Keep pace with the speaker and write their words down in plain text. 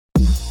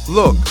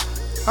Look,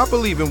 I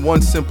believe in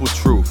one simple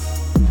truth.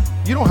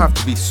 You don't have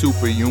to be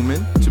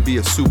superhuman to be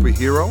a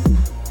superhero.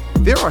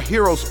 There are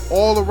heroes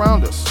all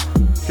around us.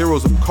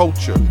 Heroes of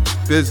culture,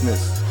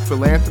 business,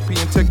 philanthropy,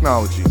 and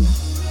technology.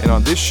 And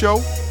on this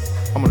show,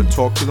 I'm going to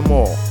talk to them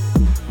all.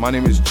 My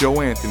name is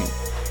Joe Anthony,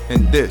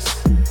 and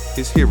this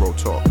is Hero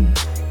Talk.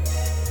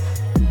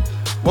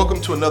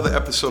 Welcome to another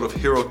episode of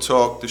Hero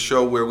Talk, the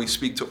show where we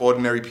speak to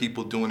ordinary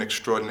people doing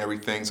extraordinary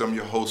things. I'm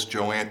your host,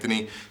 Joe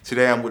Anthony.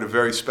 Today I'm with a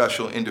very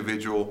special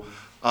individual,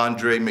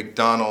 Andre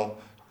McDonald,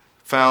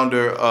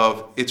 founder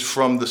of It's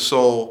From the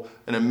Soul,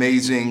 an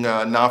amazing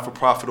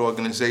non-for-profit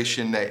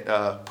organization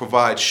that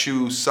provides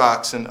shoes,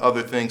 socks, and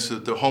other things to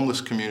the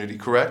homeless community,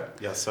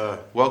 correct? Yes, sir.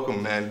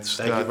 Welcome, man.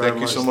 Thank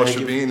you so much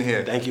for being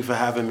here. Thank you for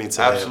having me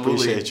today. Absolutely.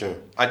 I appreciate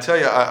you. I tell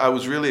you, I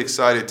was really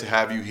excited to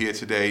have you here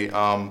today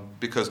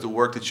because the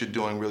work that you're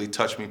doing really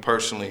touched me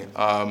personally.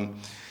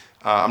 I'm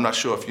not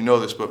sure if you know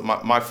this, but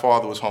my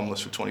father was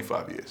homeless for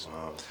 25 years.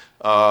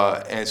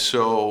 Wow. And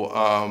so,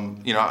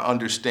 I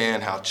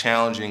understand how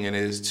challenging it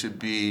is to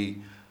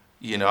be,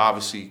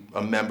 obviously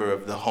a member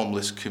of the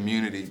homeless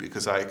community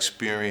because I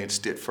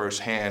experienced it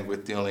firsthand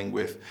with dealing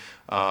with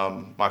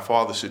my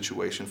father's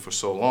situation for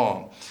so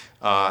long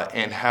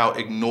and how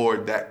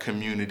ignored that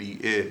community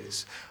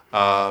is.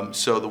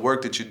 So the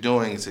work that you're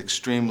doing is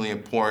extremely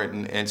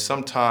important, and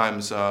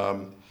sometimes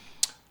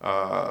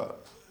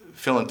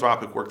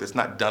philanthropic work that's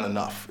not done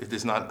enough.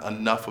 There's not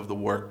enough of the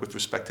work with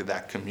respect to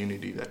that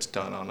community that's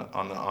done on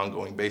an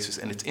ongoing basis,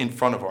 and it's in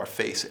front of our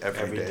face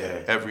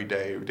every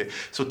day.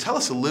 So tell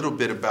us a little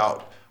bit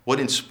about what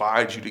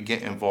inspired you to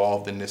get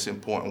involved in this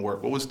important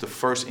work. What was the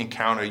first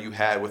encounter you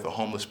had with a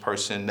homeless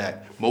person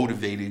that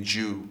motivated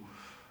you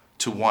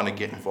to want to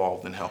get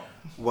involved and help?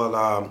 Well,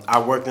 I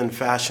worked in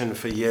fashion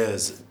for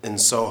years in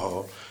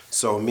Soho.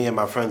 So me and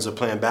my friends were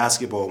playing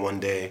basketball one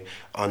day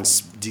on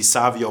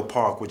DeSavio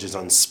Park, which is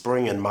on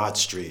Spring and Mott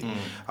Street.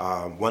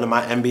 One of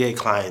my NBA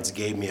clients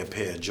gave me a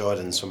pair of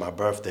Jordans for my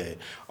birthday.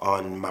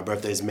 My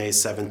birthday is May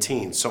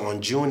 17th. So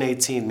on June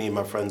 18th, me and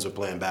my friends were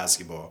playing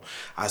basketball.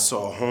 I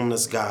saw a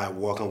homeless guy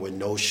walking with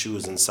no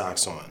shoes and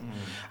socks on.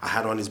 I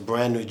had on these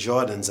brand new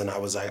Jordans, and I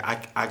was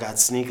like, I got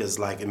sneakers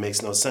like it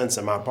makes no sense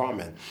in my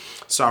apartment.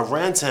 So I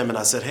ran to him and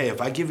I said, hey,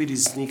 if I give you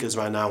these sneakers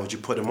right now, would you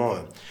put them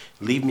on?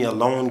 Leave me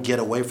alone, get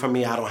away from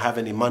me. I don't have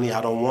any money, I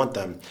don't want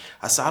them.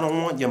 I said, I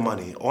don't want your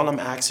money. All I'm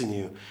asking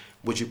you,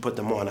 would you put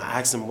them on? I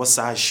asked him what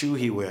size shoe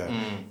he wear.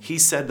 He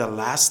said the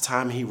last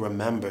time he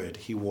remembered,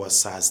 he wore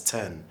size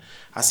 10.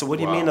 I said, what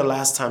do you mean the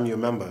last time you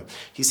remember?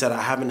 He said,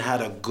 I haven't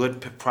had a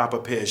good, proper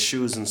pair of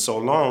shoes in so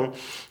long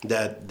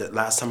that the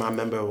last time I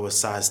remember was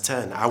size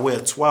 10. I wear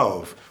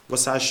 12. What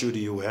size shoe do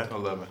you wear?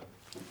 11.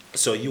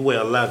 So you wear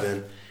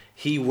 11.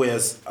 He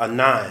wears a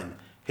 9.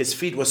 His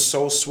feet were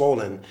so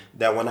swollen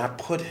that when I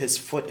put his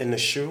foot in the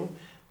shoe,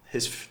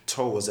 his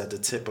toe was at the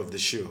tip of the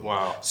shoe.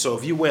 Wow. So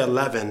if you wear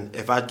 11,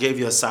 if I gave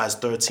you a size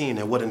 13,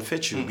 it wouldn't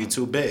fit you. It'd be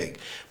too big.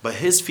 But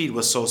his feet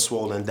were so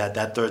swollen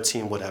that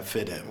 13 would have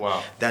fit him.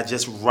 Wow. That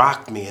just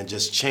rocked me and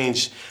just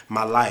changed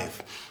my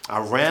life. I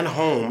ran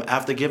home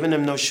after giving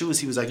him no shoes.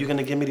 He was like, "You're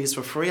gonna give me these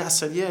for free?" I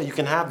said, "Yeah, you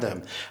can have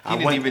them." He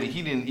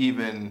didn't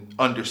even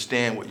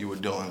understand what you were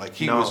doing. Like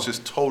he was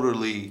just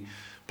totally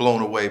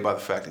blown away by the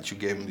fact that you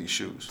gave him these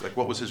shoes. Like,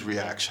 what was his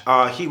reaction?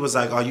 He was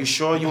like, "Are you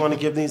sure you want to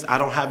give these? I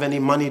don't have any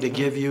money to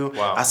give you."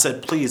 Wow. I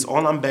said, "Please,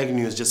 all I'm begging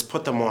you is just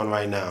put them on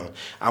right now."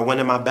 I went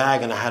in my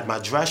bag and I had my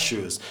dress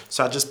shoes.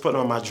 So I just put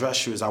on my dress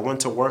shoes. I went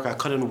to work. I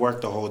couldn't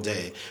work the whole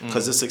day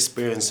because this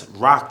experience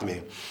rocked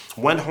me.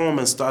 Went home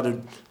and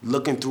started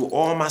looking through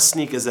all my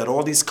sneakers that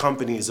all these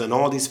companies and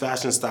all these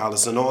fashion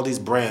stylists and all these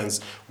brands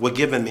were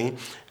giving me.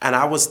 And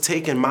I was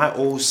taking my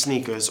old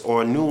sneakers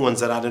or new ones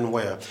that I didn't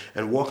wear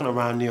and walking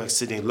around New York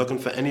City looking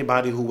for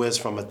anybody who wears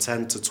from a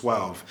 10 to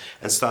 12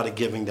 and started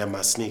giving them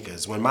my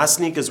sneakers. When my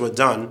sneakers were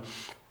done,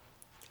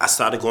 I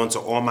started going to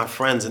all my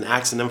friends and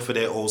asking them for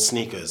their old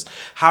sneakers.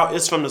 How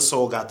It's From the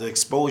Soul got the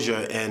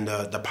exposure and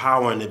the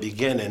power in the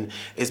beginning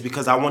is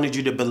because I wanted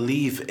you to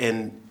believe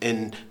in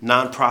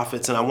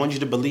nonprofits, and I want you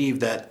to believe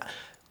that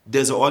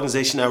there's an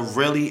organization that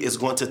really is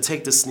going to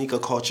take the sneaker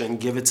culture and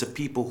give it to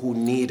people who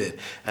need it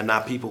and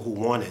not people who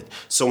want it.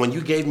 So when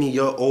you gave me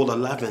your old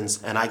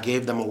 11s and I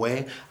gave them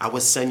away, I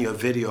would send you a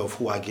video of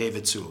who I gave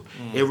it to.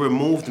 It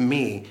removed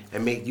me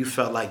and made you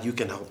feel like you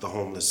can help the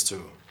homeless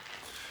too.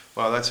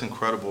 Wow, that's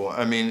incredible.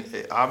 I mean,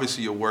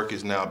 obviously your work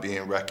is now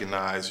being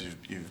recognized.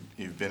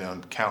 You've been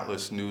on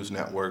countless news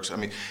networks. I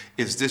mean,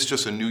 is this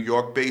just a New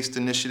York-based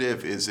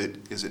initiative? Is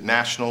it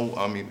national?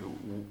 I mean,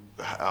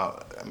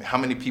 how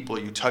many people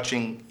are you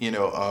touching?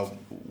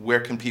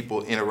 Where can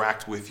people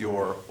interact with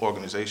your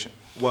organization?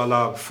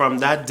 Well, from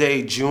that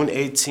day, June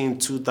 18,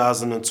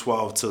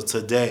 2012 till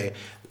today,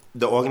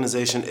 the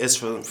organization It's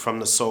From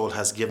the Soul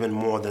has given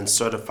more than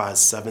certified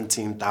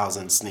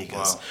 17,000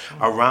 sneakers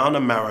around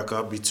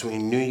America,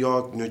 between New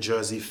York, New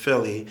Jersey,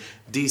 Philly,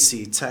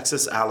 DC,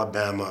 Texas,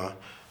 Alabama,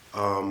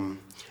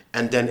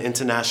 and then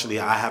internationally.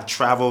 I have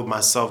traveled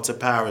myself to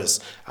Paris.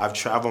 I've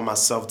traveled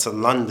myself to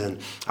London.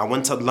 I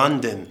went to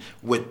London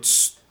with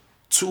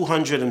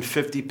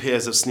 250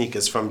 pairs of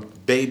sneakers from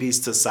babies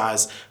to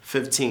size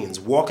 15s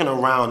walking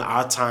around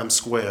our Times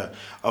Square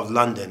of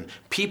London.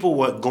 People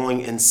were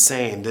going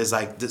insane. There's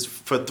like this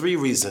for three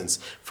reasons.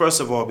 First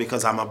of all,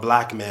 because I'm a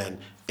black man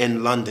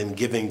in London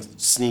giving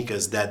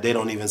sneakers that they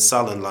don't even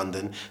sell in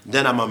London.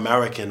 Then I'm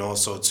American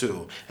also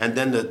too. And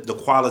then the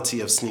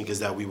quality of sneakers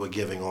that we were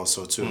giving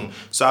also too.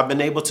 So I've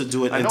been able to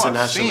do it I know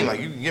internationally. I've seen,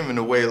 like, you giving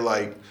away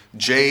like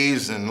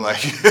J's and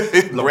like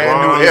brand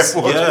new Air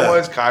Force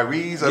Ones,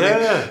 Kyries. I mean,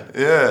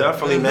 yeah,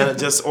 definitely, man.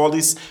 Just all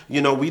these,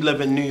 we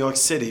live in New York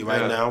City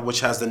right Yeah. now,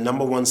 which has the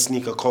 #1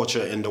 sneaker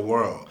culture in the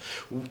world.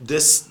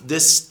 This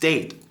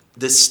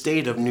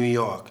state of New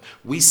York,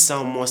 we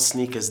sell more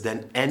sneakers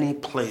than any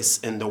place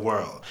in the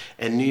world.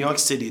 In New York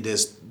City,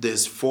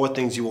 there's four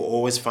things you will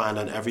always find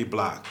on every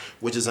block,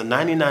 which is a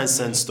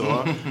 99-cent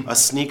store, a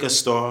sneaker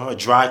store, a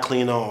dry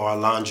cleaner, or a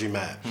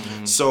laundromat.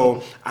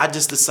 So I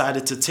just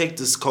decided to take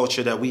this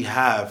culture that we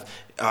have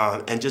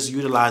and just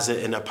utilize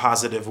it in a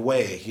positive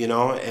way,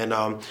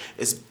 and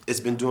it's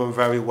been doing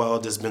very well.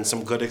 There's been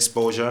some good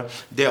exposure.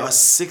 There are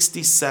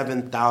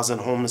 67,000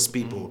 homeless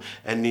people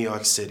in New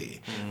York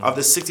City. Of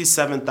the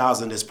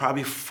 67,000, there's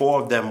probably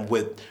 4 of them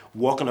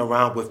walking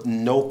around with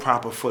no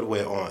proper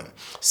footwear on.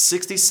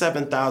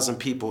 67,000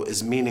 people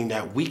is meaning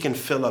that we can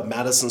fill up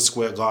Madison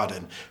Square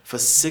Garden for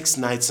 6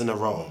 nights in a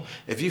row.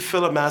 If you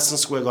fill up Madison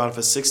Square Garden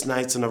for 6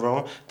 nights in a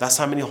row, that's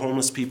how many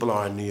homeless people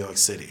are in New York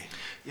City.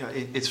 Yeah,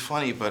 it's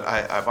funny, but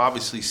I've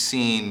obviously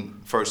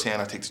seen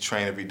firsthand. I take the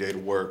train every day to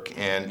work,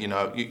 and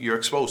you're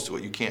exposed to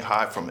it. You can't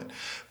hide from it.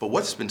 But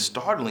what's been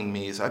startling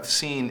me is I've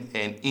seen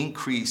an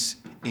increase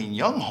in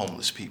young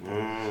homeless people.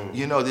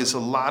 There's a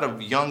lot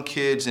of young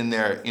kids in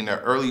their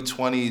early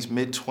 20s,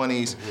 mid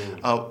 20s.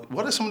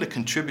 What are some of the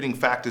contributing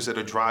factors that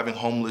are driving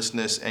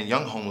homelessness and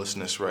young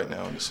homelessness right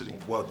now in the city?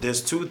 Well,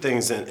 there's 2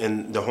 things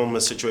in the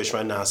homeless situation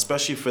right now,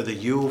 especially for the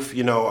youth.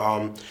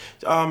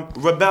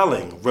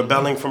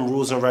 Rebelling from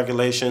rules and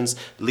regulations,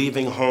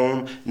 leaving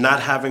home, not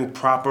having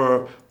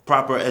proper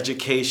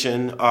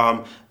education.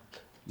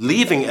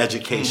 Leaving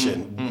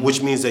education,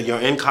 which means that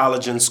you're in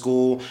college and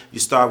school, you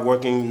start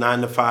working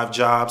 9-to-5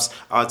 jobs.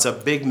 It's a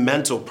big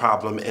mental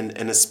problem,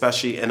 and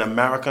especially in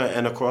America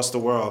and across the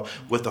world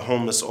with the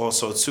homeless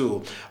also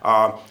too.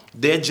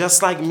 They're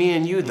just like me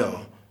and you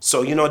though.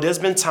 So, there's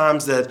been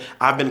times that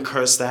I've been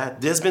cursed at.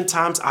 There's been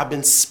times I've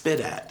been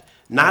spit at.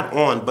 Not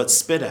on, but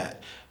spit at.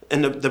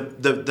 And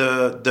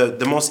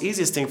the most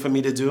easiest thing for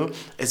me to do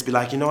is be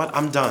like, you know what,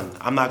 I'm done.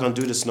 I'm not going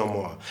to do this no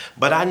more.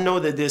 But I know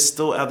that there's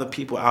still other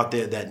people out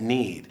there that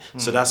need.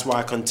 So that's why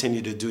I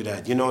continue to do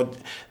that.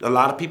 A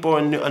lot of people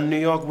in New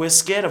York, we're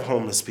scared of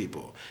homeless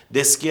people.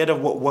 They're scared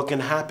of what can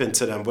happen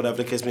to them, whatever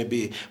the case may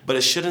be. But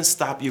it shouldn't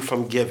stop you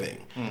from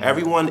giving.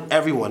 Everyone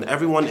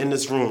in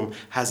this room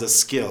has a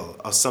skill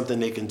of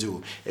something they can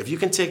do. If you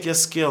can take your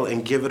skill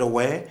and give it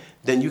away,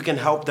 then you can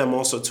help them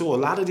also too. A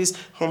lot of these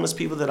homeless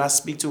people that I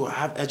speak to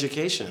have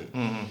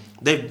education.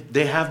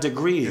 They have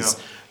degrees.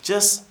 Yeah.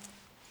 Just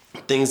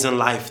things in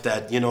life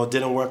that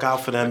didn't work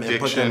out for them. Addiction,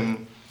 and put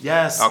them,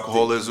 yes,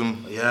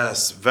 alcoholism.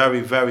 Yes,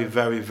 very, very,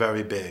 very,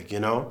 very big.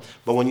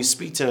 But when you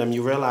speak to them,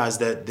 you realize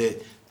that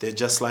they're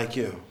just like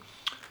you.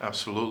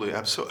 Absolutely.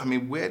 I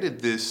mean, where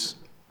did this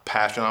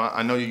passion?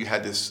 I know you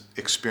had this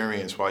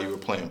experience while you were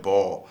playing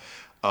ball,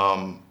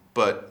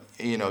 but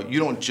you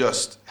don't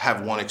just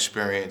have one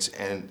experience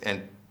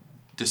and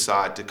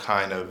decide to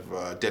kind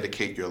of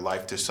dedicate your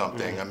life to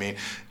something. I mean,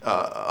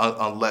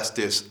 unless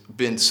there's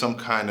been some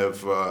kind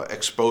of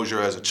exposure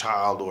as a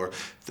child, or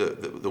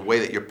the way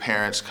that your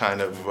parents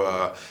kind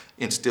of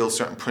instilled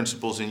certain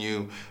principles in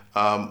you.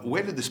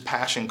 Where did this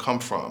passion come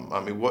from?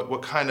 I mean,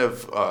 what kind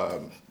of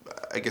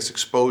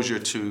exposure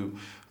to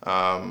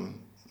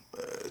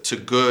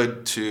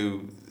good,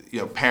 to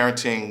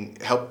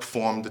parenting helped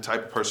form the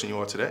type of person you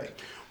are today?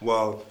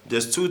 Well,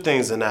 there's 2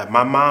 things in that.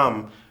 My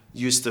mom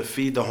used to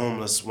feed the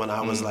homeless when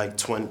I was like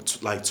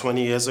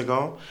 20 years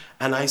ago,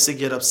 and I used to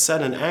get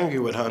upset and angry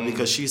with her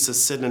because she used to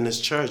sit in this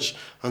church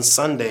on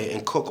Sunday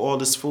and cook all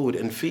this food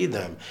and feed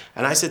them.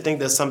 And I used to think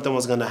that something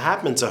was going to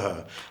happen to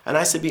her. And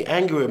I used to be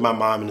angry with my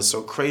mom, and it's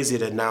so crazy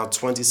that now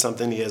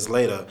 20-something years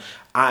later,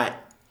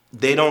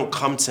 they don't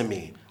come to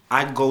me.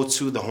 I go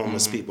to the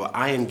homeless people.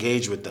 I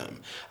engage with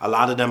them. A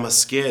lot of them are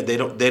scared. They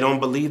don't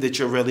believe that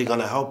you're really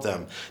gonna help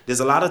them. There's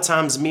a lot of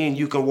times me and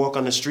you can walk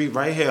on the street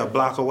right here, a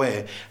block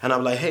away, and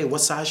I'm like, hey,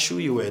 what size shoe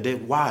you wear?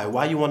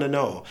 Why you wanna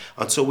know?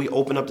 Until we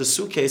open up the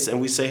suitcase and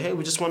we say, hey,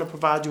 we just wanna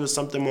provide you with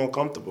something more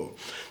comfortable.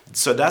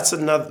 So that's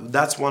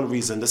one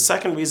reason. The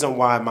second reason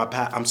why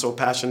I'm so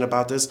passionate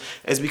about this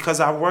is because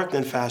I worked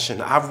in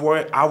fashion. I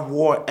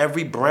wore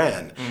every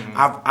brand.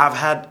 I've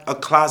had a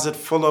closet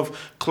full of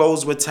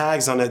clothes with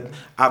tags on it.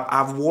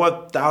 I've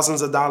wore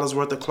thousands of dollars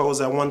worth of clothes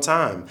at one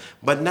time.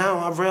 But now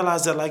I've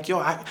realized that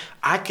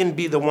I can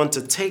be the one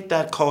to take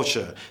that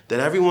culture that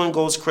everyone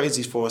goes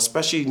crazy for,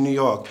 especially in New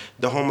York,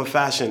 the home of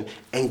fashion,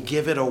 and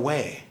give it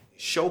away.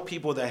 Show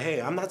people that, hey,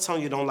 I'm not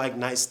telling you don't like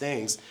nice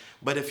things,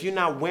 but if you're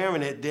not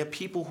wearing it, there are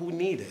people who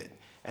need it.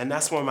 And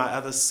that's where my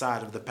other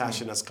side of the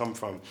passion has come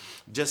from.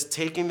 Just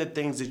taking the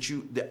things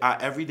our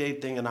everyday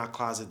thing in our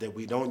closet that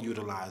we don't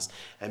utilize,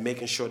 and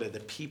making sure that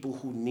the people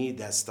who need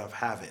that stuff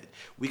have it.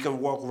 We can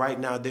walk right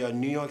now. There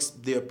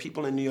are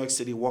people in New York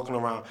City walking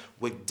around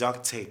with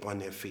duct tape on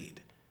their feet.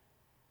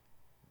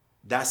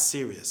 That's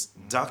serious.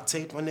 Duct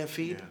tape on their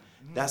feet. Yeah.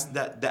 That's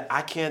that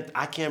I can't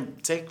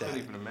take that. I can't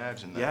even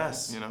imagine that.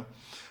 Yes.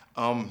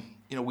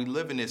 We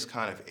live in this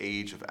kind of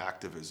age of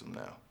activism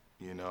now.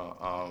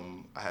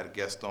 I had a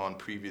guest on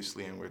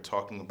previously, and we were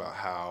talking about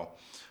how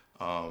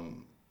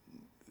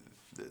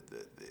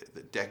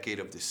the decade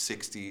of the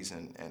 60s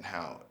and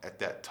how at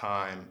that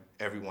time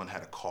everyone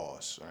had a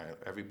cause, right?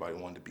 Everybody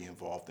wanted to be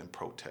involved in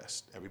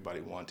protest. Everybody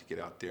wanted to get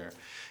out there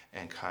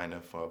and kind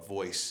of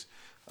voice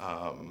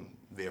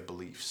their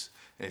beliefs.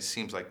 And it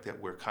seems like that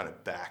we're kind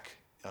of back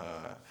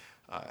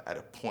at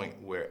a point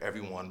where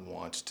everyone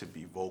wants to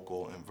be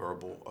vocal and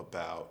verbal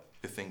about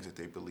the things that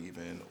they believe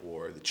in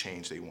or the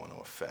change they want to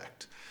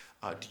affect.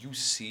 Do you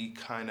see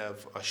kind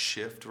of a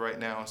shift right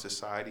now in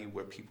society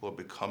where people are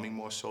becoming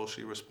more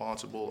socially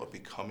responsible or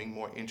becoming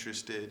more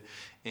interested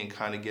in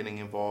kind of getting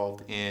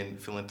involved in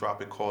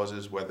philanthropic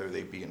causes, whether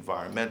they be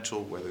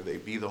environmental, whether they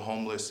be the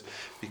homeless?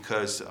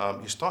 Because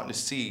you're starting to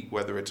see,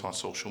 whether it's on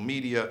social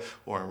media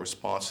or in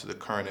response to the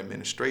current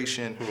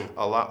administration,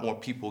 a lot more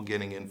people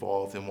getting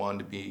involved and wanting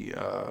to be,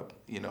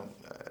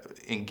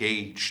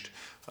 engaged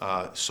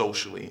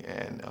socially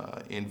and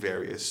in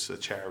various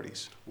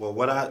charities. Well,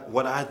 what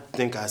I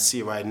think I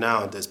see right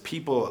now, there's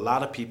a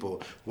lot of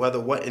people, whether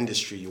what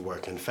industry you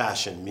work in,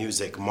 fashion,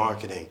 music,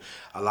 marketing,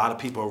 a lot of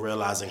people are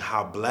realizing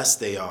how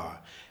blessed they are.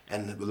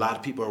 And a lot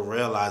of people are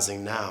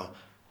realizing now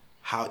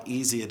how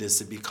easy it is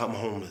to become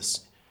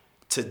homeless.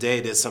 Today,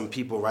 there's some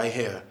people right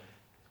here,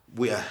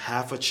 we are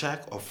half a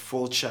check or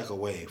full check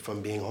away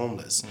from being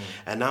homeless.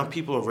 And now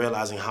people are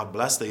realizing how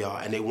blessed they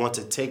are, and they want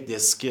to take their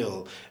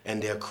skill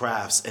and their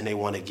crafts and they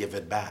want to give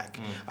it back.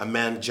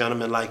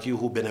 Gentleman like you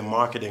who've been in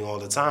marketing all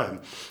the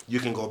time,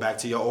 you can go back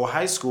to your old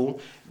high school.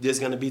 There's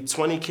going to be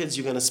 20 kids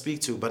you're going to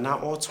speak to, but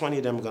not all 20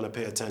 of them are going to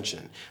pay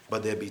attention.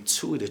 But there'll be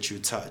 2 that you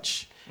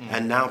touch.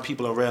 And now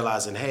people are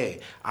realizing,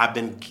 hey, I've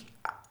been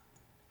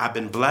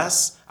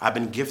blessed. I've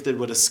been gifted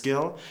with a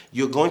skill.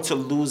 You're going to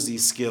lose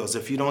these skills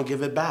if you don't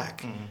give it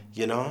back,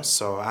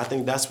 So I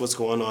think that's what's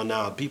going on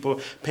now.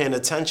 People paying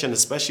attention,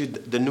 especially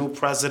the new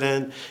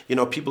president.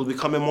 People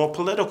becoming more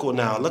political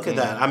now. Look at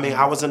that. I mean,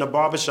 I was in a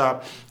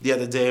barbershop the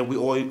other day,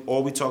 and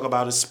all we talk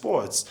about is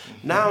sports.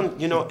 Now,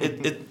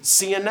 it's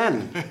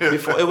CNN.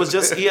 Before it was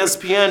just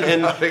ESPN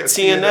and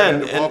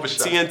TNN and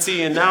TNT,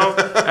 and now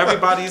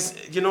everybody's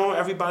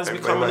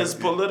becoming this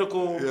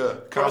political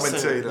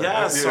commentator.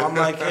 Yeah, so I'm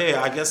like, hey,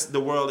 I guess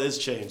the world is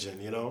changing.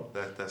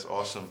 That's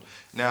awesome.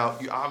 Now,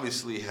 you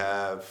obviously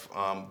have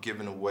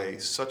given away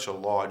such a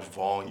large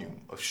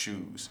volume of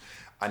shoes.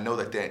 I know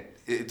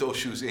that those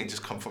shoes ain't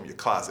just come from your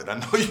closet. I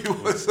know you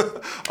was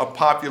a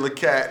popular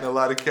cat, and a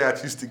lot of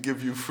cats used to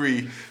give you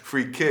free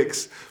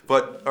kicks.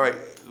 But all right,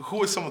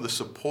 who are some of the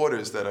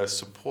supporters that are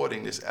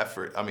supporting this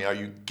effort? I mean, are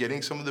you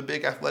getting some of the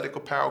big athletic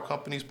apparel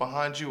companies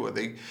behind you?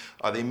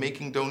 Are they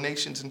making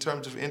donations in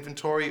terms of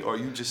inventory, or are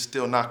you just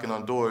still knocking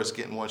on doors,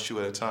 getting one shoe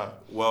at a time?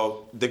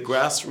 Well, the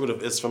grassroots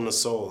of It's From the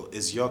Soul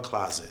is your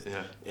closet,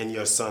 in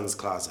your son's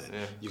closet.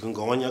 Yeah. You can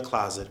go in your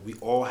closet. We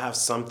all have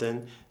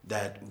something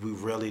that we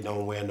really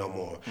don't wear no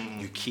more.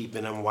 You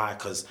keeping them. Why?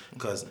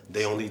 Because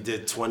they only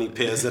did 20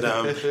 pairs of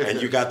them,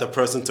 and you got the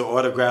person to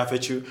autograph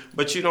it you,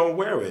 but you don't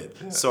wear it.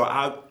 Yeah. So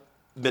I've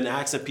been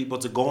asking people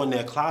to go in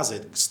their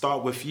closet,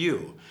 start with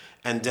you,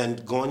 and then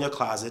go in your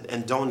closet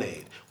and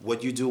donate.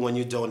 What you do when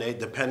you donate,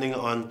 depending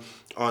on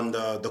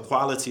the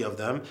quality of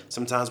them,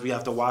 sometimes we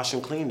have to wash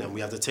and clean them.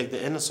 We have to take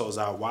the inner soles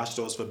out, wash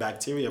those for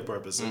bacteria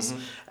purposes,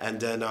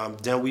 and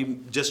then we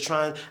just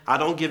try. I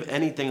don't give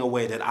anything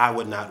away that I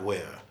would not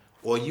wear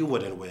or you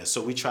wouldn't wear. So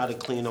we try to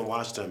clean and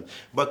wash them.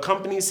 But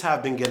companies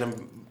have been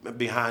getting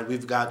behind.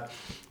 We've got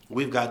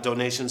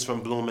donations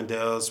from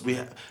Bloomingdale's. We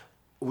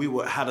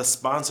had a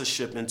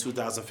sponsorship in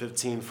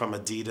 2015 from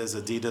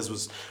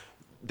Adidas.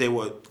 They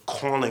were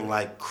calling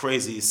like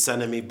crazy,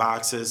 sending me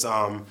boxes.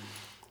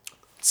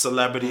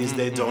 Celebrities,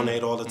 they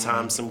donate all the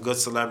time. Some good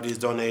celebrities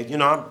donate.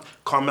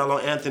 Carmelo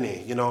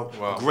Anthony,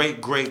 wow.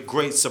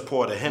 Great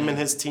supporter. Him and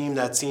his team,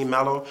 that Team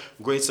Mello,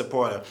 great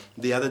supporter.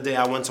 The other day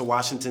I went to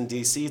Washington,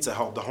 D.C. to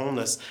help the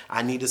homeless.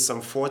 I needed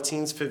some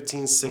 14s,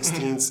 15s,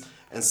 16s,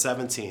 and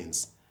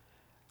 17s.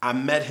 I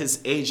met his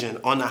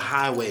agent on the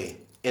highway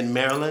in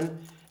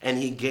Maryland, and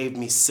he gave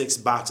me 6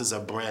 boxes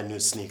of brand new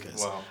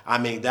sneakers. Wow. I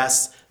mean,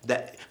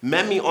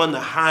 met me on the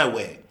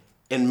highway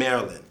in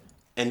Maryland.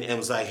 And it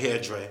was like, here,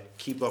 Dre,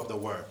 keep up the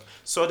work.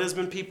 So there's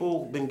been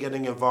people been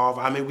getting involved.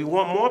 I mean, we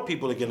want more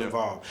people to get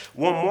involved.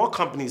 We want more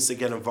companies to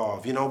get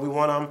involved. We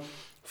want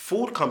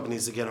food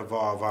companies to get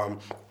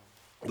involved.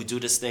 We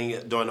do this thing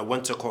during the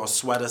winter called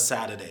Sweater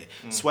Saturday.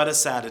 Sweater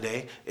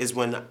Saturday is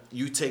when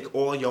you take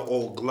all your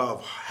old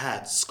glove,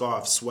 hats,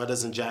 scarves,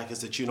 sweaters, and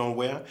jackets that you don't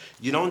wear.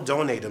 You don't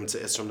donate them to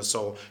It's From the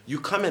Soul. You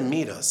come and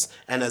meet us,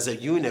 and as a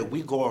unit,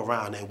 we go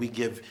around and we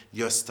give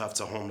your stuff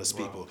to homeless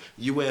people.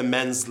 You wear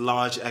men's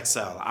large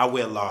XL. I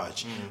wear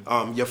large.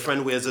 Your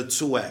friend wears a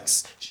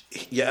 2X.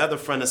 Your other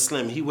friend is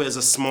slim. He wears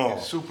a small.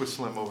 Super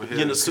slim over here.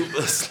 You know,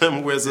 super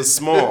slim wears a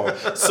small.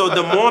 So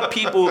the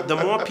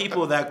more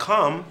people that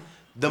come,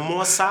 the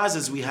more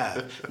sizes we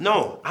have.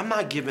 No, I'm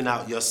not giving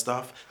out your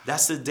stuff.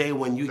 That's the day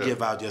when you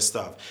give out your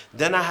stuff.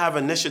 Then I have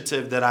an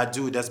initiative that I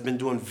do that's been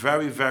doing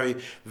very, very,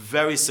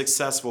 very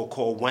successful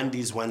called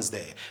Wendy's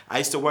Wednesday. I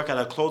used to work at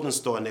a clothing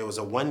store, and there was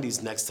a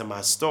Wendy's next to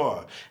my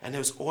store, and there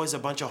was always a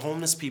bunch of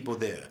homeless people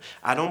there.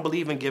 I don't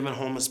believe in giving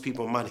homeless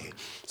people money.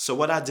 So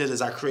what I did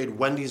is I created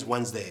Wendy's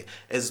Wednesday.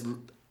 As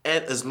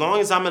long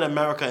as I'm in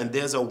America and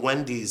there's a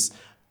Wendy's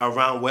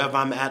around wherever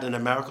I'm at in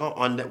America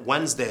on that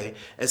Wednesday,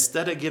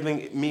 instead of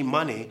giving me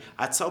money,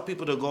 I tell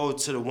people to go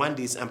to the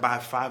Wendy's and buy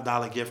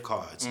 $5 gift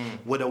cards.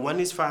 With a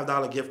Wendy's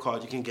 $5 gift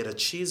card, you can get a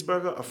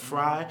cheeseburger, a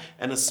fry,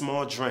 and a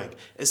small drink.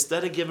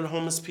 Instead of giving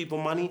homeless people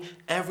money,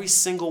 every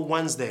single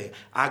Wednesday,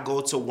 I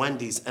go to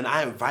Wendy's and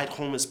I invite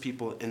homeless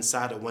people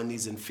inside of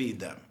Wendy's and feed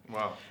them.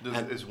 Wow.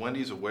 Is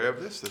Wendy's aware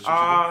of this? That's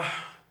what you do?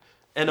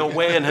 In a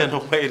way and in a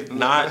way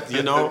not,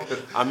 you know.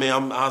 I mean,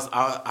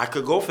 I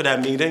could go for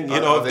that meeting, you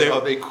know.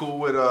 Are they cool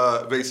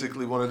with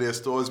basically one of their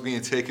stores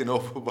being taken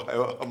over by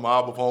a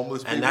mob of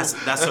homeless people? And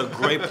that's a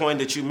great point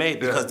that you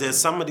made, because there's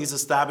some of these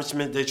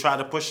establishments, they try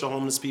to push the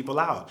homeless people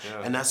out.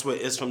 Yeah. And that's where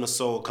It's From the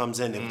Soul comes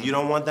in. If you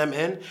don't want them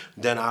in,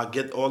 then I'll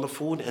get all the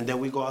food, and then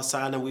we go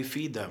outside and we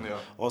feed them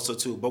also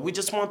too. But I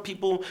just want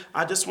people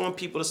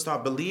to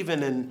start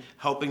believing in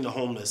helping the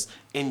homeless,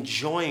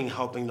 enjoying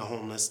helping the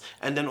homeless,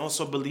 and then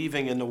also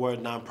believing in the word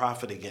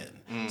nonprofit again.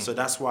 So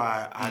that's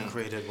why I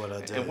created what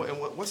I did. And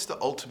what's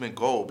the ultimate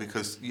goal?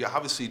 Because you're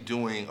obviously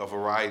doing a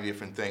variety of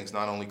different things,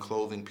 not only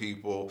clothing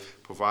people,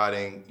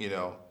 providing, you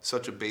know,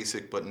 such a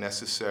basic but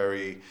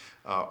necessary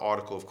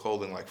article of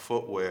clothing like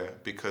footwear,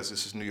 because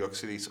this is New York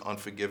City's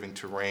unforgiving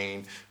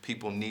terrain.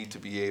 People need to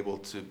be able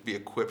to be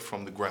equipped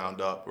from the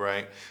ground up,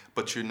 right?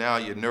 But you're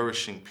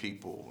nourishing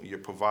people. You're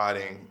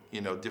providing,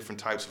 you know, different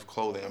types of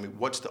clothing. I mean,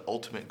 what's the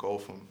ultimate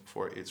goal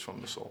for It's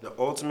From the Soul? The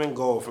ultimate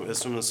goal from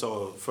It's From the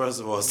Soul, first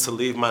of all, is to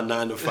leave my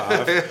 9 to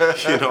 5.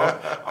 You know,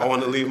 I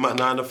want to leave my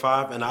 9 to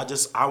 5, and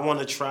I want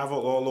to travel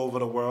all over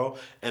the world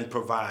and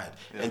provide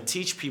and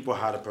teach people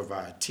how to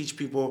provide, teach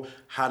people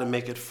how to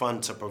make it fun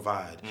to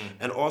provide.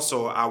 And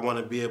also, I want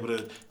to be able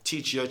to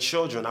teach your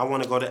children. I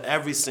want to go to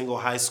every single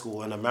high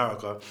school in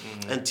America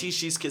and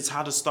teach these kids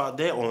how to start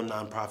their own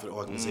nonprofit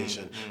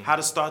organization, how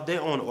to start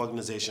their own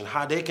organization,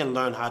 how they can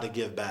learn how to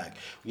give back.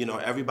 You know,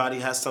 everybody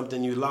has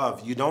something you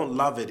love. You don't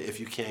love it if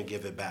you can't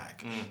give it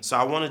back. So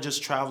I want to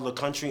just travel the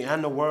country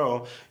and the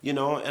world, you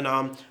know,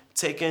 and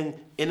taking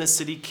inner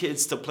city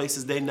kids to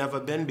places they've never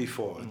been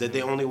before, that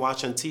they only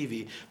watch on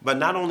TV, but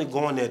not only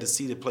going there to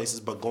see the places,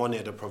 but going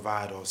there to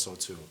provide also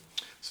too.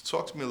 So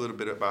talk to me a little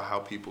bit about how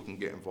people can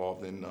get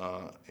involved in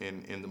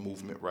the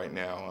movement right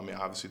now. I mean,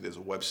 obviously there's a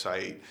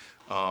website.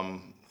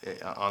 On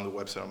the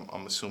website,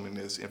 I'm assuming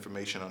there's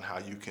information on how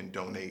you can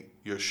donate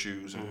your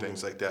shoes and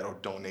things like that, or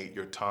donate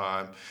your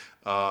time.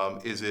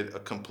 Is it a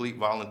complete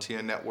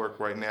volunteer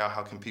network right now?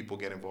 How can people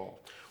get involved?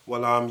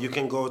 Well, you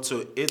can go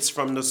to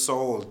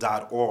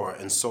itsfromthesoul.org,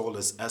 and soul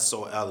is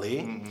SOLE.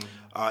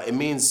 It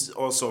means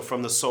also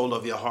from the sole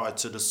of your heart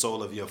to the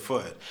sole of your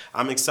foot.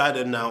 I'm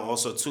excited now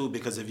also too,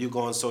 because if you go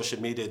on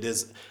social media,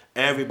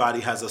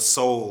 everybody has a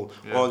soul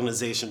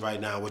organization right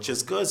now, which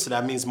is good. So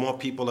that means more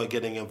people are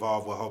getting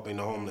involved with helping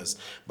the homeless.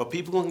 But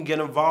people can get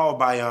involved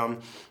by,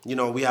 you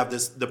know, we have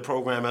the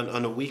program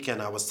on the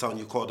weekend I was telling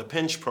you called the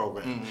Pinch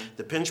Program.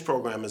 The Pinch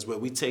Program is where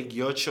we take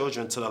your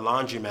children to the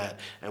laundromat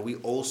and we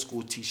old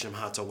school teach them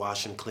how to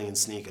wash and clean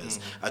sneakers.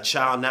 A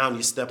child now,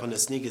 you step on the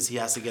sneakers, he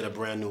has to get a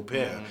brand new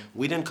pair.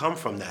 We didn't come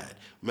from that.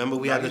 Remember,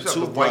 we had the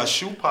toothbrush. White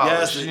shoe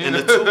polish. Yes, and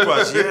the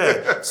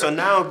toothbrush, So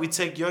now we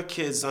take your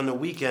kids on the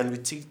weekend, we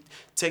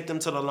take them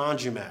to the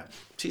laundromat.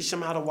 Teach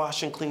them how to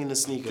wash and clean the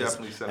sneakers.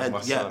 Definitely send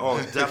my son. Oh,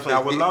 definitely. I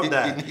would love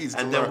that. He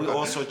And then we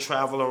also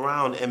travel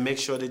around and make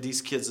sure that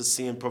these kids are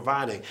seeing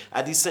providing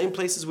at these same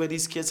places where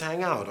these kids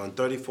hang out, on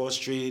 34th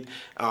Street,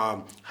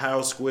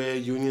 Harold Square,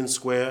 Union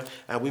Square,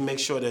 and we make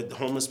sure that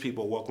homeless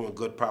people are walking with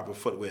good, proper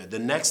footwear. The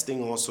next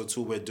thing also,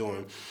 too, we're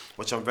doing,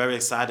 which I'm very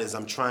excited, is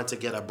I'm trying to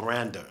get a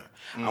brander.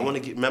 I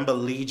want to remember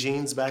Lee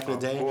Jeans back in the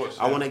day? Of course,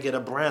 I want to get a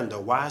brander.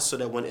 Why? So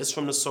that when It's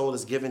From the Soul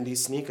is giving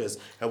these sneakers,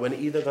 and we're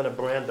either going to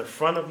brand the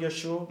front of your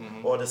shoe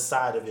or the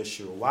side of your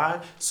shoe.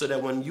 Why? So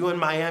that when you in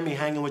Miami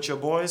hanging with your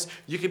boys,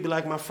 you could be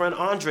like, my friend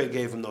Andre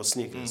gave him those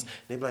sneakers.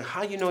 They'd be like,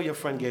 how you know your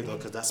friend gave those?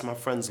 Because that's my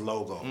friend's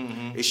logo.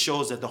 It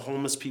shows that the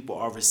homeless people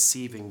are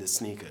receiving the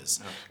sneakers.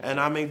 And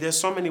I mean, there's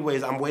so many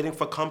ways. I'm waiting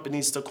for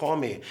companies to call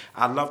me.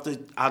 I'd love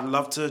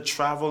to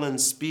travel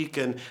and speak,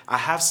 and I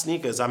have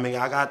sneakers. I mean,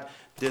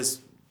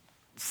 there's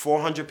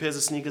 400 pairs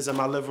of sneakers in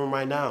my living room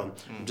right now.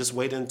 I'm just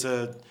waiting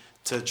to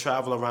to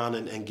travel around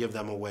and give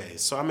them away.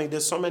 So I mean,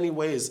 there's so many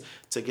ways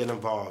to get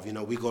involved. You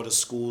know, we go to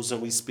schools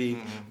and we speak.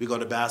 We go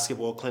to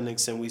basketball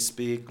clinics and we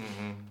speak.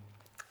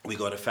 We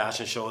go to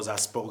fashion shows. I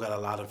spoke at a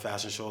lot of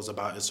fashion shows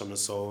about It's from the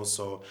Soul.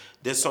 So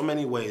there's so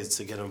many ways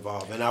to get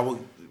involved, and I will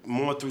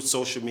more through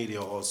social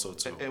media also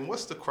too. And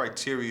what's the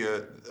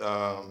criteria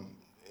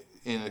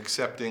in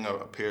accepting a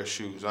pair of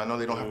shoes? I know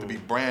they don't have to be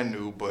brand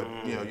new, but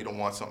you know, you don't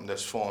want something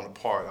that's falling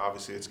apart.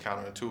 Obviously, it's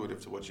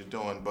counterintuitive to what you're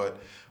doing,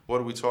 but what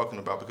are we talking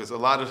about? Because a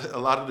lot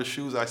of the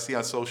shoes I see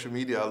on social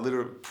media are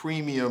literally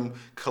premium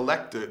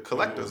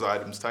collector's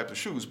items type of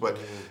shoes, but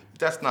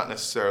that's not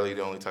necessarily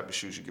the only type of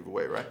shoes you give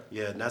away, right?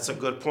 Yeah, that's a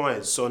good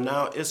point. So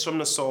now It's from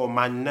the Soul.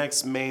 My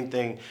next main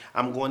thing,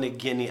 I'm going to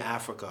Guinea,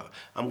 Africa.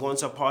 I'm going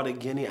to a part of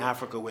Guinea,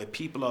 Africa where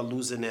people are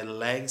losing their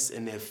legs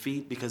and their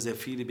feet because their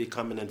feet are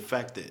becoming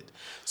infected.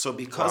 So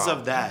because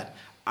of that,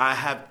 I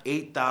have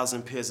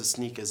 8,000 pairs of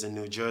sneakers in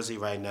New Jersey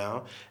right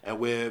now, and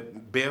we're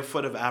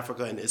Barefoot of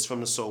Africa and It's from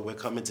the Soul. We're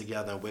coming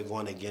together and we're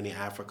going to Guinea,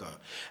 Africa.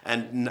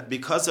 And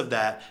because of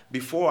that,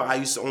 before I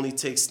used to only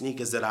take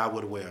sneakers that I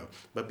would wear,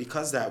 but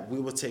because of that, we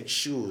would take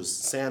shoes,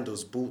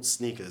 sandals, boots,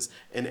 sneakers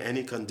in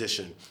any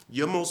condition.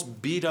 Your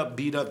most beat up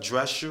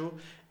dress shoe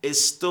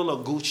is still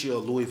a Gucci or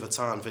Louis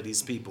Vuitton for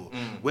these people.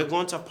 We're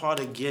going to a part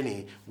of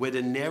Guinea where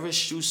the nearest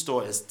shoe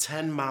store is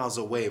 10 miles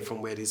away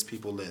from where these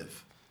people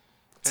live.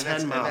 And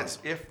 10 miles. And that's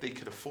if they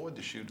could afford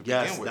the shoe to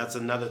Yes, begin with. that's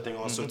another thing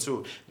also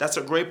too. That's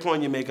a great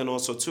point you're making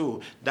also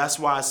too. That's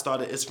why I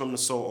started It's from the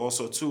Soul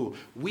also too.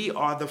 We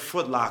are the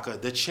Foot Locker,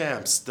 the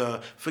Champs,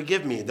 the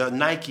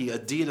Nike,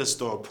 Adidas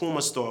store,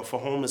 Puma store for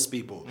homeless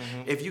people.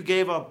 If you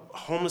gave a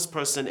homeless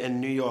person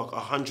in New York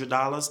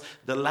 $100,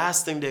 the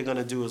last thing they're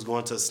gonna do is go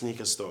into a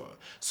sneaker store.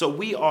 So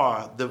we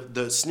are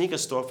the sneaker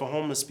store for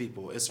homeless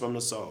people. It's from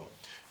the Soul.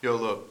 Yo,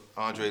 look,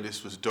 Andre,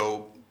 this was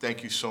dope.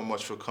 Thank you so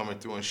much for coming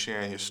through and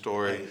sharing your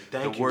story. Hey,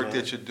 thank the you, work man.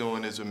 that you're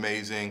doing is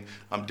amazing.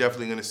 I'm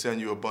definitely going to send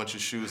you a bunch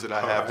of shoes that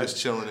I have just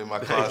chilling in my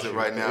closet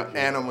right now.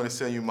 And I'm going to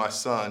send you my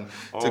son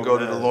to go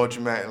to the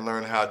laundromat and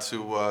learn how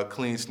to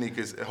clean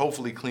sneakers and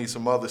hopefully clean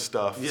some other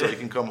stuff so he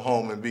can come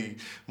home and be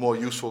more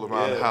useful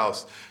around the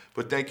house.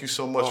 But thank you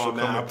so much for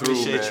coming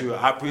through, man.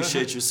 I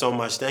appreciate you so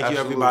much. Thank you,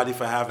 everybody,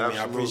 for having me.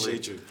 I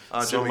appreciate you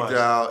so much.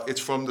 McDowell, it's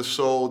from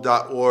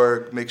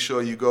thesoul.org. Make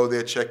sure you go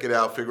there, check it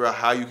out, figure out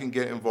how you can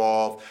get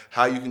involved,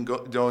 how you can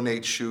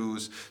donate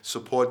shoes,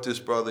 support this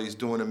brother. He's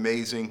doing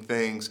amazing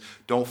things.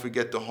 Don't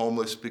forget the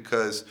homeless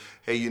because,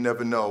 hey, you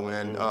never know,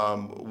 man.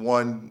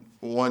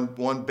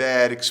 One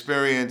bad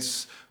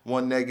experience,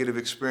 one negative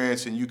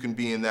experience, and you can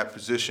be in that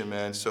position,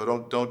 man. So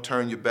don't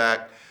turn your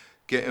back.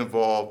 Get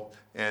involved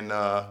and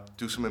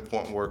do some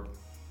important work.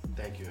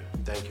 Thank you.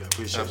 I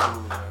appreciate it.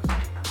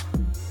 Absolutely.